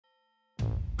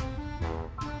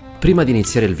Prima di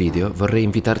iniziare il video vorrei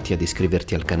invitarti ad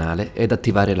iscriverti al canale ed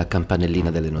attivare la campanellina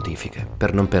delle notifiche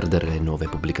per non perdere le nuove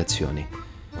pubblicazioni.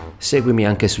 Seguimi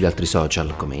anche sugli altri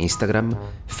social come Instagram,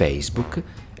 Facebook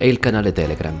e il canale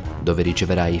Telegram, dove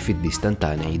riceverai i feed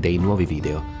istantanei dei nuovi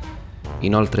video.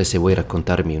 Inoltre, se vuoi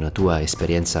raccontarmi una tua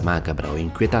esperienza macabra o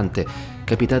inquietante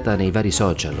capitata nei vari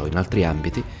social o in altri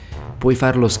ambiti, puoi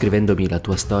farlo scrivendomi la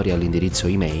tua storia all'indirizzo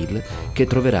email che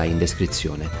troverai in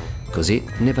descrizione, così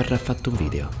ne verrà fatto un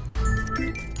video.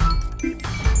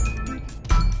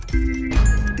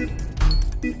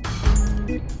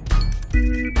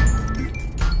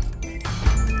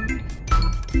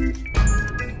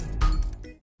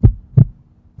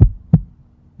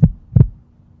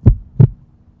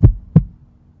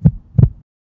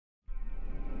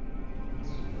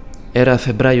 Era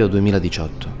febbraio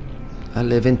 2018.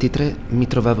 Alle 23 mi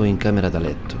trovavo in camera da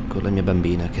letto con la mia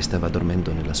bambina che stava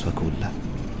dormendo nella sua culla.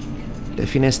 Le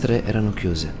finestre erano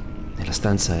chiuse e la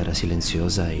stanza era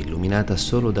silenziosa e illuminata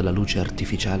solo dalla luce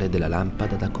artificiale della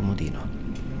lampada da comodino.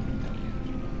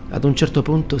 Ad un certo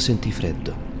punto sentii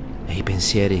freddo e i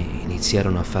pensieri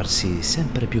iniziarono a farsi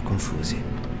sempre più confusi.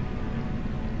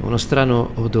 Uno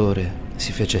strano odore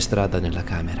si fece strada nella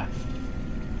camera.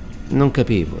 Non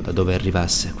capivo da dove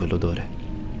arrivasse quell'odore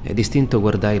e d'istinto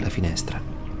guardai la finestra.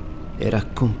 Era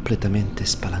completamente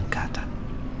spalancata.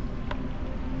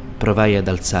 Provai ad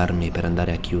alzarmi per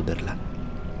andare a chiuderla,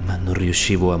 ma non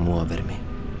riuscivo a muovermi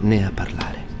né a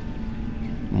parlare.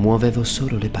 Muovevo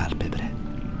solo le palpebre.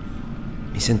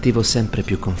 Mi sentivo sempre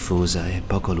più confusa e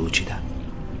poco lucida.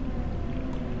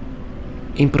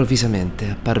 Improvvisamente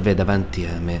apparve davanti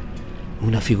a me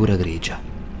una figura grigia,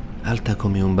 alta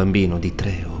come un bambino di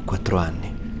 3 o 4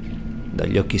 anni,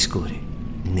 dagli occhi scuri,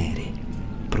 neri,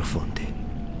 profondi.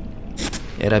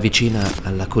 Era vicina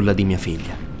alla culla di mia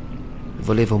figlia.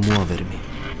 Volevo muovermi,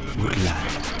 urlare,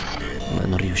 ma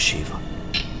non riuscivo.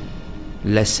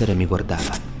 L'essere mi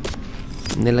guardava.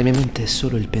 Nella mia mente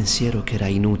solo il pensiero che era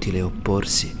inutile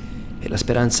opporsi e la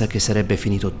speranza che sarebbe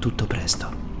finito tutto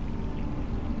presto.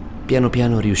 Piano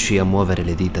piano riuscii a muovere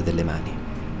le dita delle mani,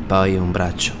 poi un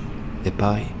braccio e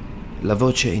poi la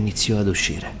voce iniziò ad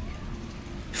uscire.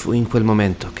 Fu in quel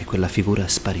momento che quella figura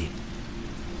sparì.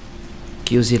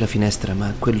 Chiusi la finestra,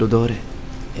 ma quell'odore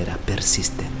era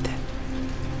persistente.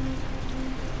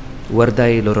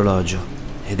 Guardai l'orologio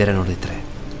ed erano le 3.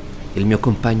 Il mio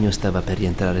compagno stava per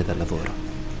rientrare dal lavoro.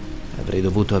 Avrei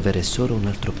dovuto avere solo un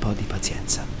altro po' di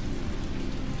pazienza.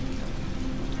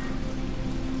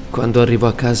 Quando arrivò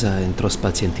a casa entrò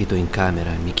spazientito in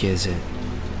camera e mi chiese: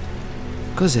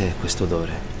 «Cos'è questo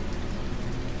odore?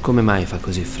 Come mai fa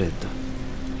così freddo?»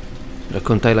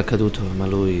 Raccontai l'accaduto, ma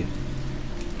lui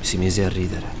si mise a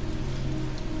ridere.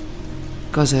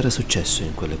 Cosa era successo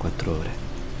in quelle 4 ore?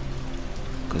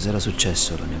 Cos'era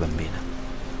successo alla mia bambina?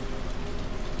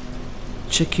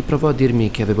 C'è chi provò a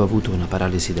dirmi che avevo avuto una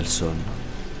paralisi del sonno,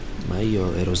 ma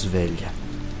io ero sveglia,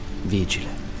 vigile.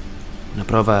 Una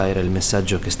prova era il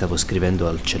messaggio che stavo scrivendo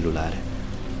al cellulare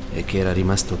e che era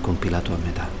rimasto compilato a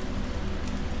metà.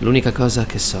 L'unica cosa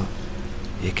che so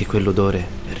e che quell'odore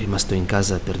è rimasto in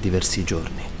casa per diversi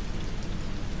giorni.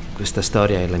 Questa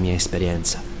storia è la mia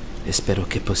esperienza e spero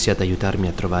che possiate aiutarmi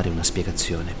a trovare una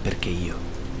spiegazione, perché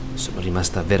io sono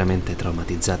rimasta veramente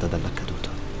traumatizzata dall'accaduto.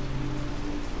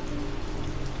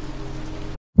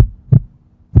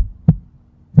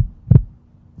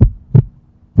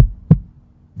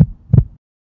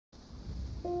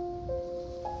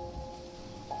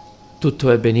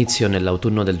 Tutto ebbe inizio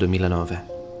nell'autunno del 2009.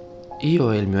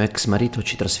 Io e il mio ex marito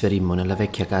ci trasferimmo nella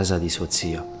vecchia casa di suo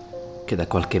zio, che da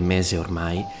qualche mese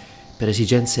ormai, per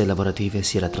esigenze lavorative,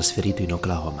 si era trasferito in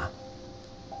Oklahoma.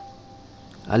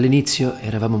 All'inizio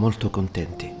eravamo molto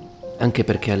contenti, anche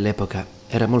perché all'epoca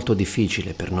era molto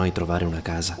difficile per noi trovare una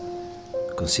casa,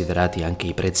 considerati anche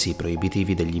i prezzi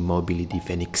proibitivi degli immobili di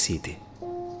Phoenix City.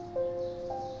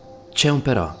 C'è un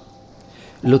però.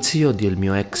 Lo zio del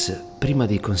mio ex, prima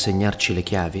di consegnarci le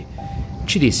chiavi,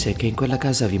 ci disse che in quella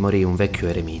casa vi morì un vecchio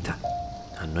eremita.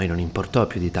 A noi non importò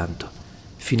più di tanto.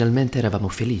 Finalmente eravamo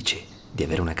felici di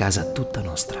avere una casa tutta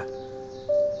nostra.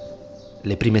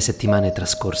 Le prime settimane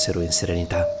trascorsero in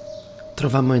serenità.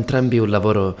 Trovammo entrambi un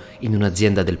lavoro in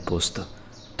un'azienda del posto.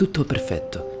 Tutto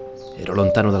perfetto. Ero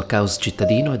lontano dal caos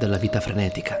cittadino e dalla vita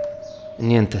frenetica.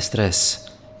 Niente stress,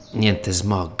 niente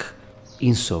smog.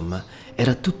 Insomma,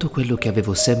 era tutto quello che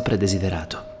avevo sempre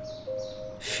desiderato.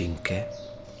 Finché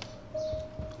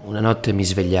una notte mi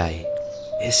svegliai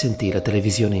e sentii la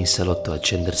televisione in salotto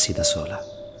accendersi da sola.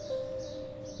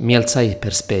 Mi alzai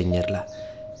per spegnerla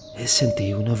e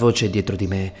sentii una voce dietro di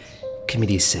me che mi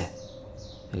disse: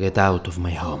 «Get out of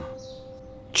my home»,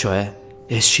 cioè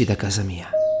esci da casa mia.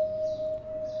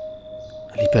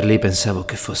 Lì per lì pensavo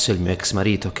che fosse il mio ex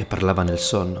marito che parlava nel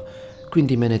sonno,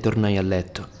 quindi me ne tornai a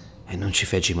letto e non ci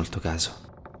feci molto caso.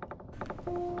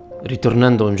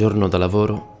 Ritornando un giorno da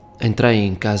lavoro, entrai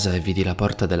in casa e vidi la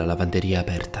porta della lavanderia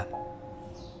aperta.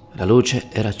 La luce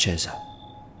era accesa.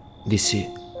 Dissi: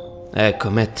 ecco,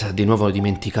 Matt ha di nuovo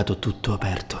dimenticato tutto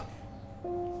aperto.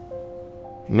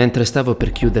 Mentre stavo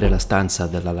per chiudere la stanza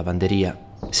della lavanderia,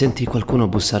 sentii qualcuno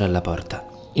bussare alla porta,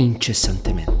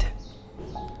 incessantemente.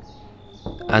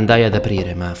 Andai ad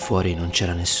aprire, ma fuori non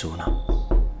c'era nessuno.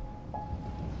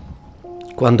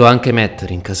 Quando anche Matt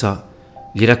rincasò,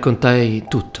 gli raccontai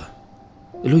tutto.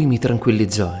 Lui mi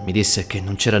tranquillizzò e mi disse che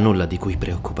non c'era nulla di cui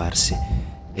preoccuparsi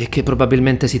e che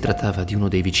probabilmente si trattava di uno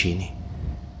dei vicini.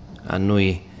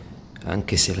 Annui,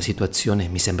 anche se la situazione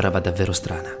mi sembrava davvero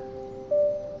strana.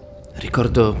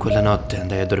 Ricordo quella notte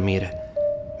andai a dormire.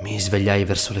 Mi svegliai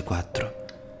verso le 4.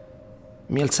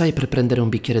 Mi alzai per prendere un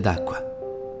bicchiere d'acqua.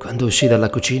 Quando uscì dalla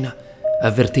cucina,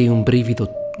 avvertii un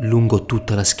brivido lungo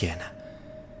tutta la schiena.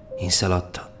 In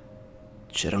salotto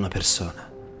c'era una persona,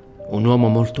 un uomo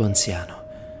molto anziano,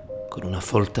 con una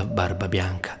folta barba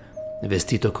bianca,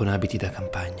 vestito con abiti da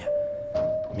campagna.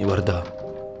 Mi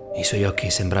guardò, i suoi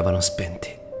occhi sembravano spenti.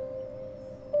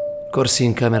 Corsi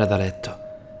in camera da letto,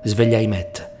 svegliai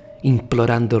Matt,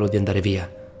 implorandolo di andare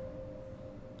via.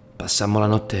 Passammo la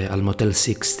notte al Motel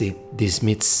 60 di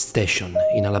Smith Station,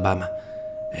 in Alabama,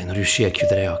 e non riuscii a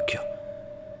chiudere occhio.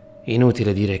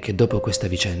 Inutile dire che dopo questa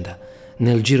vicenda,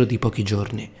 nel giro di pochi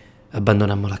giorni,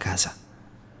 abbandonammo la casa.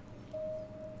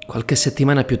 Qualche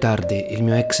settimana più tardi, il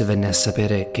mio ex venne a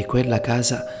sapere che quella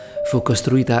casa fu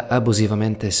costruita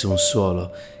abusivamente su un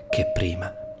suolo che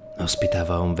prima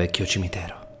ospitava un vecchio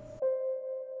cimitero.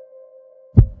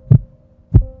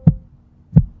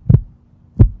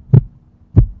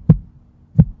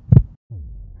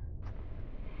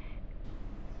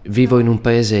 Vivo in un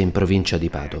paese in provincia di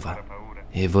Padova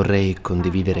e vorrei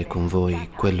condividere con voi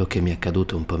quello che mi è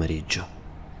accaduto un pomeriggio.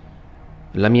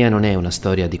 La mia non è una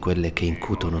storia di quelle che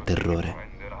incutono terrore,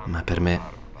 ma per me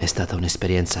è stata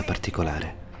un'esperienza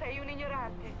particolare.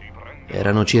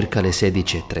 Erano circa le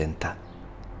 16:30.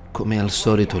 Come al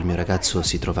solito il mio ragazzo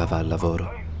si trovava al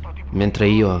lavoro, mentre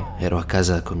io ero a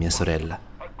casa con mia sorella,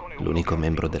 l'unico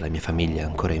membro della mia famiglia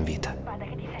ancora in vita.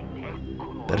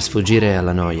 Per sfuggire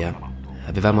alla noia,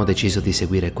 avevamo deciso di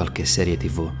seguire qualche serie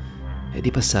TV e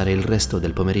di passare il resto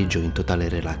del pomeriggio in totale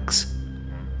relax.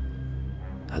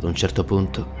 Ad un certo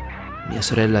punto, mia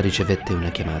sorella ricevette una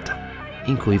chiamata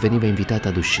in cui veniva invitata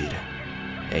ad uscire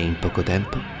e in poco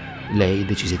tempo lei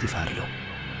decise di farlo.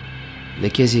 Le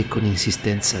chiesi con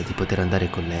insistenza di poter andare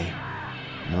con lei.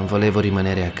 Non volevo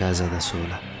rimanere a casa da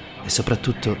sola e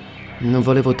soprattutto non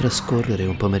volevo trascorrere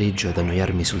un pomeriggio ad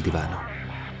annoiarmi sul divano.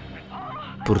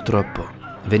 Purtroppo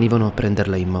venivano a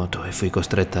prenderla in moto e fui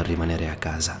costretta a rimanere a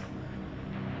casa.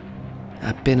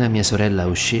 Appena mia sorella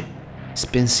uscì,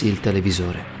 spensi il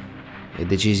televisore e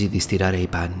decisi di stirare i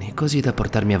panni così da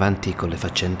portarmi avanti con le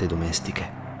faccende domestiche.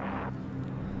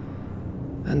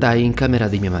 Andai in camera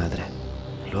di mia madre,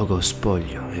 luogo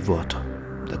spoglio e vuoto,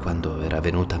 da quando era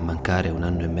venuta a mancare 1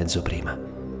 anno e mezzo prima,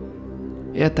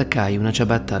 e attaccai una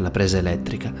ciabatta alla presa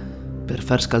elettrica per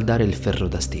far scaldare il ferro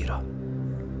da stiro.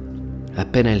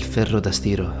 Appena il ferro da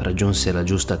stiro raggiunse la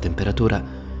giusta temperatura,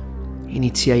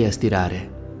 iniziai a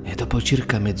stirare e dopo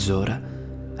circa mezz'ora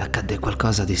accadde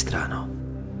qualcosa di strano.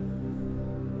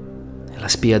 La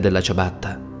spia della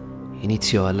ciabatta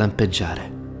iniziò a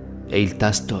lampeggiare e il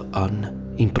tasto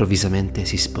on improvvisamente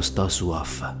si spostò su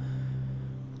off.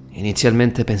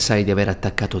 Inizialmente pensai di aver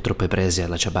attaccato troppe prese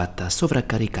alla ciabatta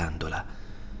sovraccaricandola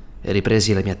e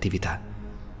ripresi la mia attività,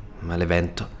 ma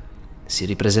l'evento si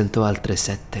ripresentò altre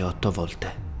 7-8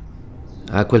 volte.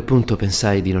 A quel punto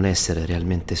pensai di non essere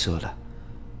realmente sola,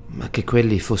 ma che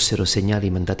quelli fossero segnali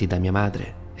mandati da mia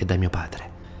madre e da mio padre,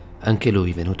 anche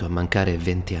lui venuto a mancare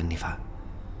 20 anni fa.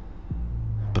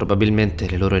 Probabilmente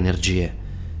le loro energie,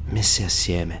 messe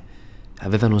assieme,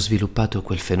 avevano sviluppato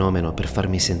quel fenomeno per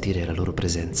farmi sentire la loro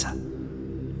presenza.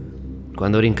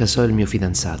 Quando rincasò il mio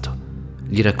fidanzato,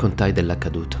 gli raccontai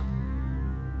dell'accaduto.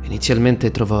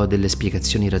 Inizialmente trovò delle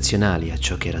spiegazioni razionali a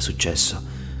ciò che era successo,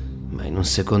 ma in un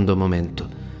secondo momento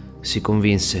si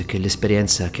convinse che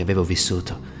l'esperienza che avevo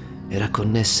vissuto era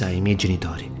connessa ai miei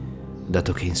genitori,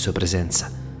 dato che in sua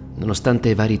presenza, nonostante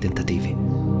i vari tentativi,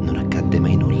 non accadde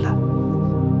mai nulla.